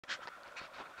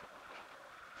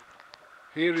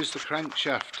Here is the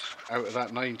crankshaft out of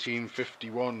that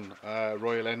 1951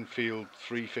 Royal Enfield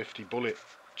 350 Bullet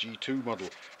G2 model,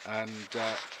 and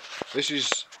this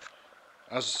is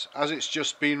as it's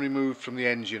just been removed from the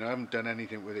engine. I haven't done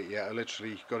anything with it yet. I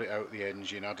literally got it out of the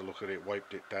engine, had a look at it,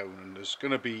 wiped it down, and there's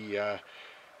going to be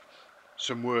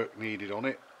some work needed on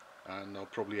it, and I'll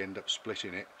probably end up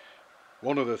splitting it.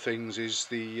 One of the things is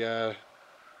the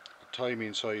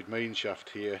timing side main shaft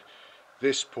here.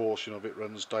 This portion of it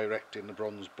runs direct in the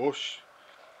bronze bush,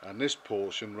 and this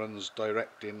portion runs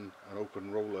direct in an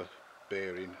open roller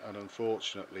bearing, and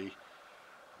unfortunately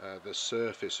the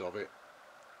surface of it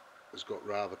has got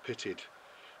rather pitted.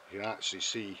 You can actually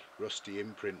see rusty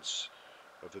imprints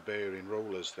of the bearing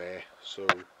rollers there, so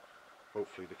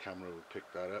hopefully the camera will pick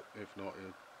that up. If not,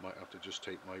 you might have to just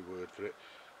take my word for it.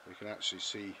 We can actually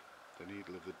see the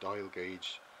needle of the dial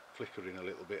gauge flickering a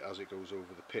little bit as it goes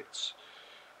over the pits.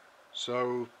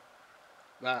 So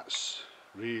that's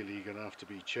really going to have to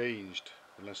be changed,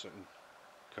 unless I can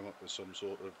come up with some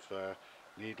sort of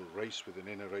needle race with an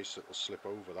inner race that will slip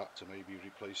over that to maybe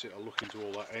replace it. I'll look into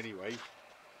all that anyway,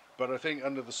 but I think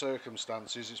under the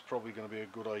circumstances it's probably going to be a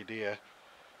good idea,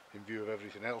 in view of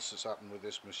everything else that's happened with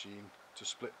this machine, to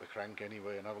split the crank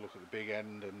anyway and have a look at the big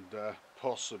end, and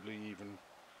possibly even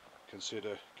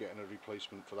consider getting a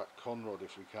replacement for that conrod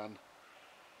if we can.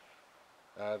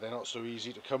 They're not so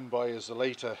easy to come by as the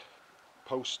later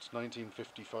post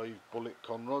 1955 Bullet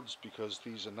conrods, because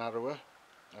these are narrower,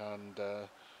 and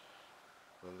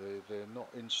well, they're not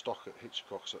in stock at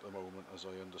Hitchcock's at the moment, as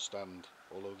I understand,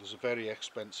 although there's a very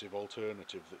expensive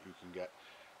alternative that you can get.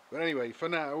 But anyway, for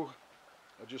now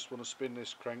I just want to spin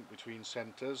this crank between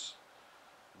centres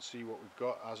and see what we've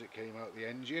got as it came out the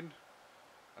engine.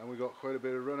 And we got quite a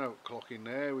bit of run out clock in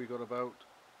there. We got about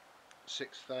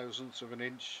 6/1000ths of an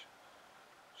inch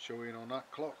showing on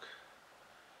that clock,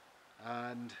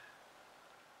 and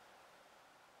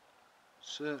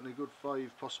certainly good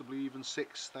 5, possibly even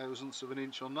 6/1000ths of an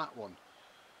inch on that one.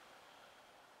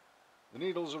 The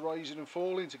needles are rising and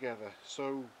falling together,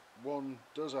 so one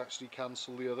does actually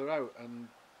cancel the other out, and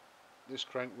this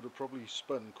crank would have probably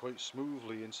spun quite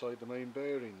smoothly inside the main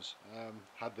bearings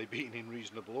had they been in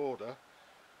reasonable order,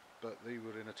 but they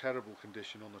were in a terrible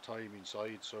condition on the timing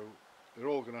side, so they're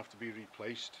all going to have to be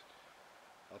replaced.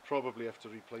 I'll probably have to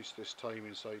replace this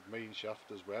timing side main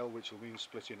shaft as well, which will mean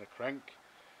splitting a crank,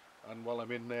 and while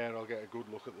I'm in there I'll get a good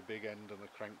look at the big end and the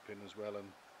crank pin as well,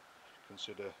 and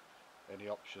consider any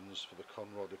options for the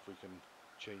conrod if we can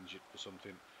change it for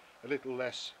something a little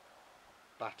less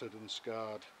battered and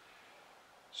scarred.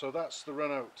 So that's the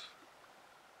run out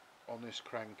on this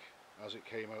crank as it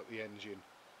came out the engine.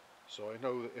 So I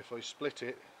know that if I split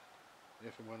it,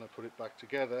 if and when I put it back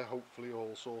together, hopefully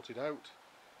all sorted out,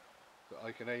 that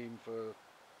I can aim for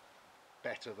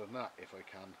better than that if I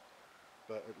can.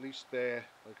 But at least they're,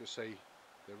 like I say,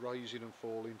 they're rising and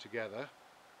falling together,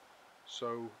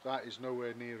 so that is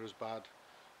nowhere near as bad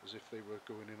as if they were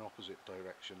going in opposite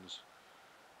directions.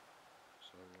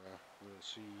 So we'll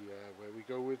see where we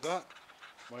go with that.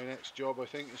 My next job, I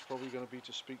think, is probably going to be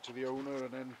to speak to the owner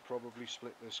and then probably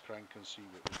split this crank and see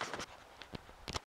what we've got.